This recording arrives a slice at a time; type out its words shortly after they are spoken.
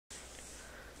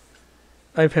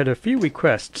I've had a few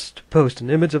requests to post an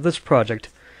image of this project,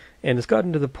 and it's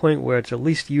gotten to the point where it's at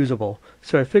least usable,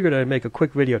 so I figured I'd make a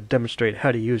quick video to demonstrate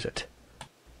how to use it.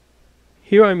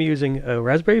 Here I'm using a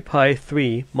Raspberry Pi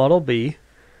 3 Model B,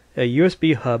 a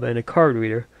USB hub and a card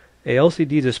reader, a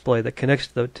LCD display that connects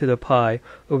to the Pi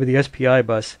over the SPI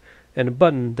bus, and a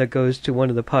button that goes to one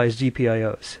of the Pi's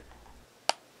GPIOs.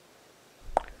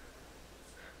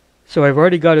 So I've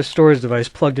already got a storage device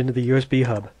plugged into the USB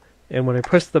hub, and when I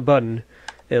press the button,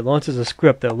 it launches a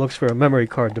script that looks for a memory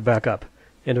card to back up,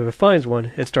 and if it finds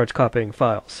one, it starts copying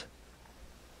files.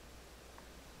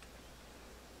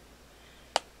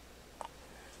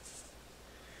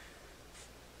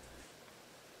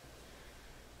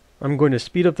 I'm going to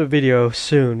speed up the video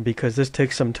soon because this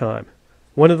takes some time.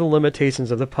 One of the limitations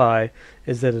of the Pi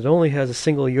is that it only has a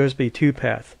single USB 2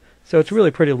 path, so it's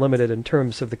really pretty limited in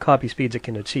terms of the copy speeds it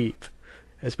can achieve,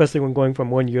 especially when going from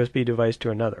one USB device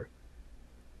to another.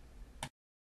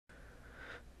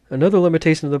 Another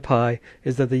limitation of the Pi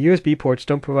is that the USB ports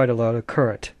don't provide a lot of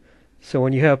current, so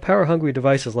when you have power-hungry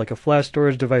devices like a flash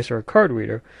storage device or a card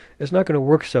reader, it's not going to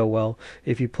work so well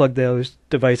if you plug those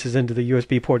devices into the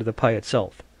USB port of the Pi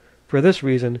itself. For this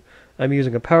reason, I'm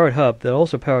using a powered hub that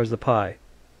also powers the Pi.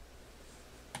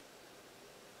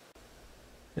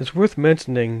 It's worth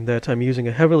mentioning that I'm using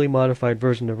a heavily modified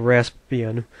version of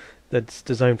Raspbian that's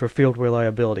designed for field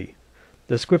reliability.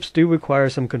 The scripts do require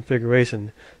some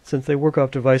configuration, since they work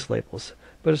off device labels,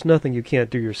 but it's nothing you can't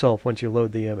do yourself once you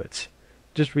load the image.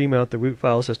 Just remount the root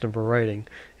file system for writing,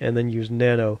 and then use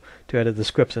nano to edit the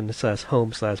scripts in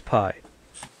 /home/pi.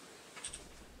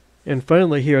 And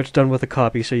finally here it's done with a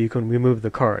copy so you can remove the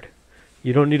card.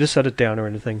 You don't need to set it down or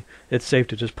anything, it's safe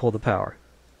to just pull the power.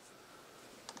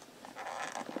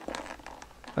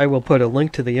 I will put a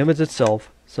link to the image itself,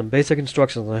 some basic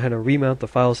instructions on how to remount the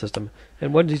file system,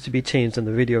 and what needs to be changed in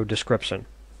the video description.